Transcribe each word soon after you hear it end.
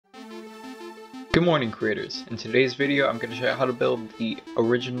Good morning, creators. In today's video I'm going to show you how to build the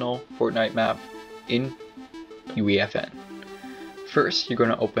original Fortnite map in UEFN. First, you're going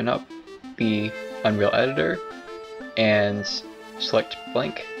to open up the Unreal Editor and select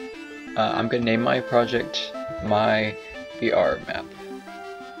blank. I'm going to name my project my VR map.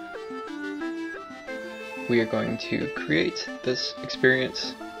 We are going to create this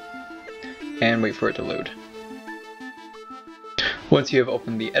experience and wait for it to load. Once you have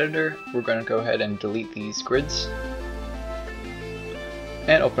opened the editor, we're going to go ahead and delete these grids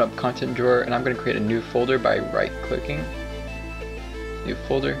and open up content drawer, and I'm going to create a new folder by right clicking new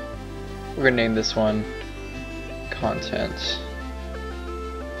folder. We're going to name this one content.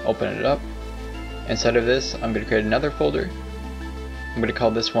 Open it up. Inside of this, I'm going to create another folder. I'm going to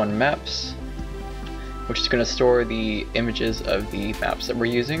call this one maps, which is going to store the images of the maps that we're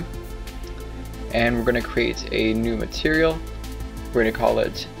using. And we're going to create a new material. We're going to call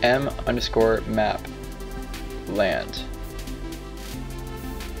it m_map land.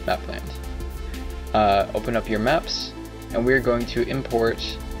 Open up your maps, and we're going to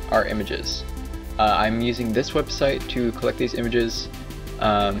import our images. I'm using this website to collect these images.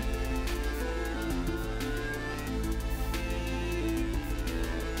 And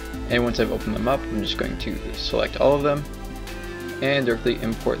once I've opened them up, I'm just going to select all of them and directly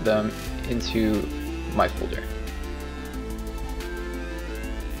import them into my folder.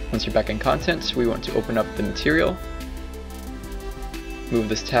 Once you're back in content, we want to open up the material, move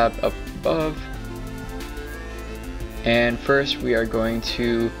this tab up above, and first we are going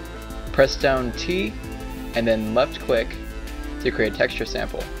to press down T and then left click to create a texture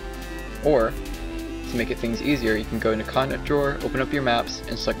sample. Or, to make things easier, you can go into content drawer, open up your maps,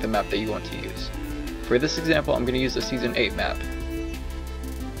 and select the map that you want to use. For this example, I'm going to use the Season 8 map.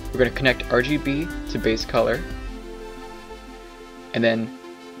 We're going to connect RGB to base color, and then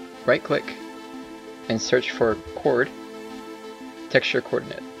right click and search for texture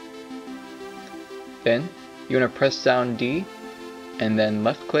coordinate. Then you want to press down D and then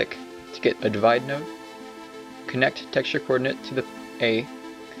left click to get a divide node, connect texture coordinate to the A,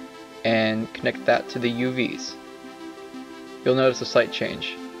 and connect that to the UVs. You'll notice a slight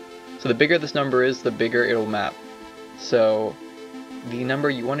change. So the bigger this number is, the bigger it'll map. So the number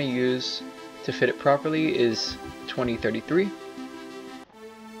you want to use to fit it properly is 2033.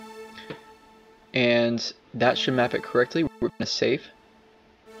 And that should map it correctly. We're going to save.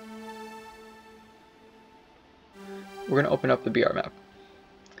 We're going to open up the BR map.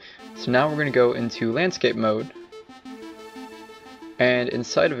 So now we're going to go into landscape mode, and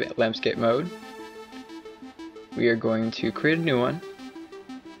inside of landscape mode we are going to create a new one.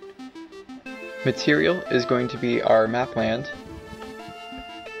 Material is going to be our map land.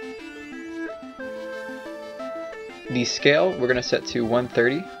 The scale we're going to set to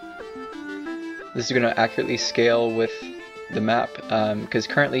 130. This is going to accurately scale with the map, because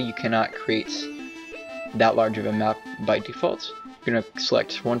currently you cannot create that large of a map by default. You're going to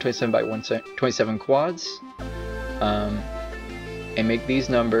select 127 by 127 quads, and make these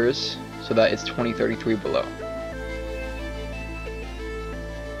numbers so that it's 2033 below.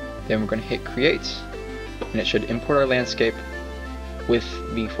 Then we're going to hit create, and it should import our landscape with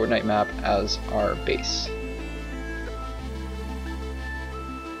the Fortnite map as our base.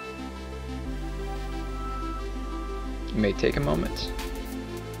 It may take a moment.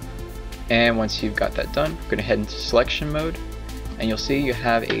 And once you've got that done, we're going to head into selection mode, and you'll see you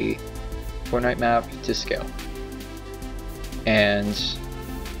have a Fortnite map to scale. And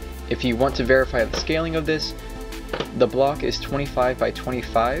if you want to verify the scaling of this, the block is 25 by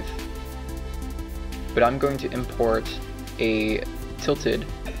 25, but I'm going to import a tilted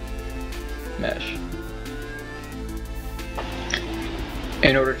mesh.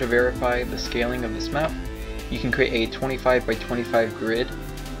 In order to verify the scaling of this map, you can create a 25 by 25 grid,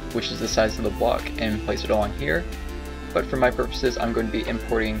 which is the size of the block, and place it all on here. But for my purposes, I'm going to be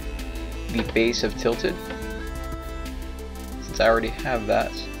importing the base of tilted, since I already have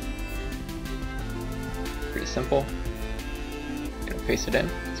that. Pretty simple. I'm going to paste it in.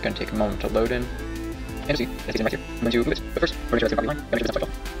 It's going to take a moment to load in. And see, it's right here. I'm going to move it, but first, we're going to try to property line. I'm going to do that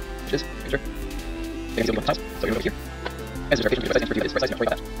which is picture. You can see it times, so I'm going to go here. And this is verification, size, and for you, it's size, worry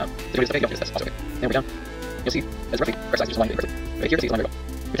about that. So you'll okay, that's also okay. And we're down. You'll see, as roughly, our size is just aligned perfectly. Right here, see, it's aligned very well.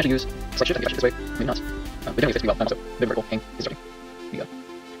 We tend to use select shift and this way, maybe not. But generally fits pretty well, and also the vertical hang is starting. There you go.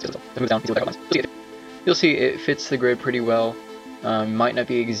 So it moves down, you see what that outlines. You'll see it fits the grid pretty well. Might not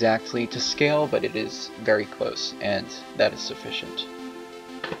be exactly to scale, but it is very close, and that is sufficient.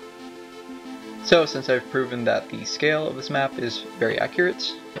 So since I've proven that the scale of this map is very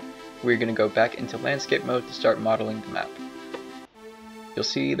accurate, we're going to go back into landscape mode to start modeling the map. you'll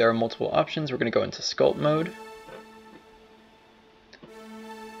see there are multiple options. We're going to go into sculpt mode.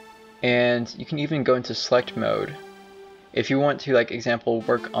 And you can even go into select mode. If you want to, like example,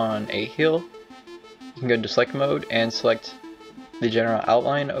 work on a hill, you can go into select mode and select the general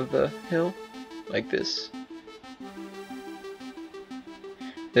outline of the hill, like this.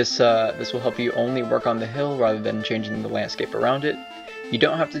 This will help you only work on the hill rather than changing the landscape around it. You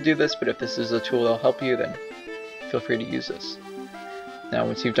don't have to do this, but if this is a tool that'll help you, then feel free to use this. Now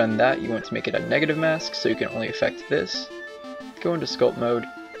once you've done that, you want to make it a negative mask, so you can only affect this. Go into sculpt mode,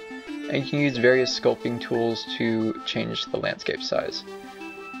 and you can use various sculpting tools to change the landscape size.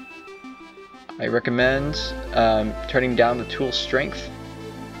 I recommend turning down the tool strength.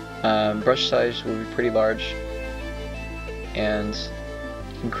 Brush size will be pretty large, and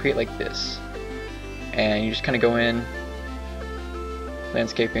you can create like this. And you just kind of go in,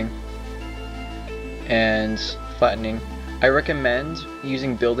 landscaping, and flattening. I recommend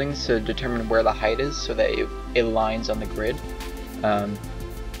using buildings to determine where the height is so that it aligns on the grid.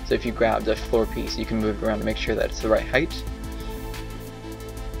 So if you grabbed a floor piece, you can move it around to make sure that it's the right height.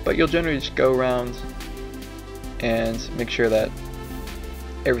 But you'll generally just go around and make sure that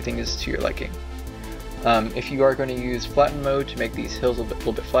everything is to your liking. If you are going to use flatten mode to make these hills a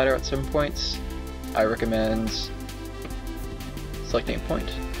little bit flatter at some points, I recommend selecting a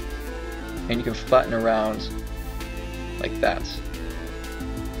point. And you can flatten around like that.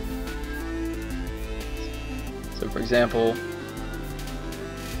 So for example,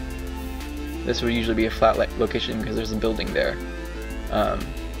 this would usually be a flat location because there's a building there.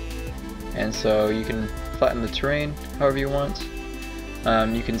 And so you can flatten the terrain however you want.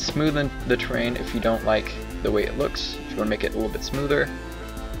 You can smoothen the terrain if you don't like the way it looks. If you want to make it a little bit smoother,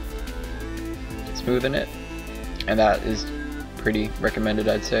 smoothen it. And that is pretty recommended,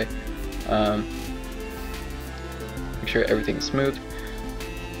 I'd say. Make sure everything is smooth.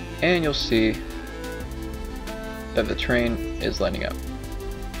 And you'll see that the terrain is lining up.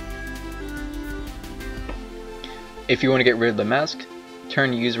 If you want to get rid of the mask,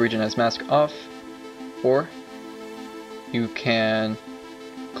 turn use region as mask off, or you can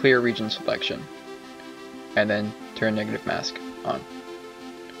clear region selection and then turn negative mask on.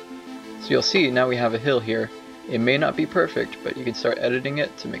 So you'll see now we have a hill here. It may not be perfect, but you can start editing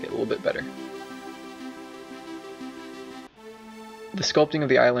it to make it a little bit better. The sculpting of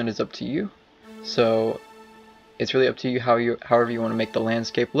the island is up to you, so it's really up to you however you want to make the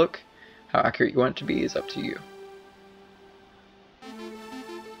landscape look. How accurate you want it to be is up to you.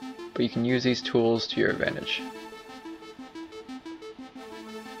 But you can use these tools to your advantage.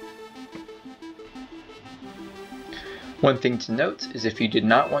 One thing to note is if you did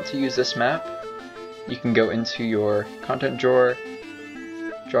not want to use this map, you can go into your content drawer,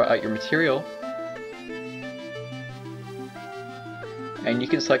 draw out your material, and you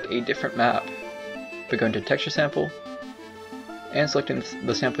can select a different map by going to texture sample and selecting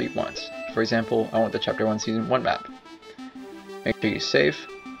the sample you want. For example, I want the chapter 1 season 1 map. Make sure you save.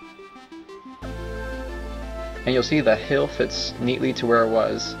 And you'll see the hill fits neatly to where it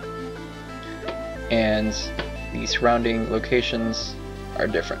was, and the surrounding locations are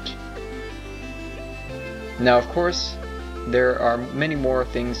different. Now of course, there are many more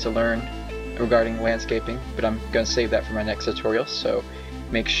things to learn regarding landscaping, but I'm going to save that for my next tutorial, so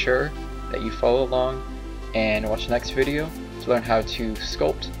make sure that you follow along and watch the next video to learn how to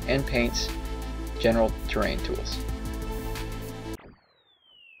sculpt and paint general terrain tools.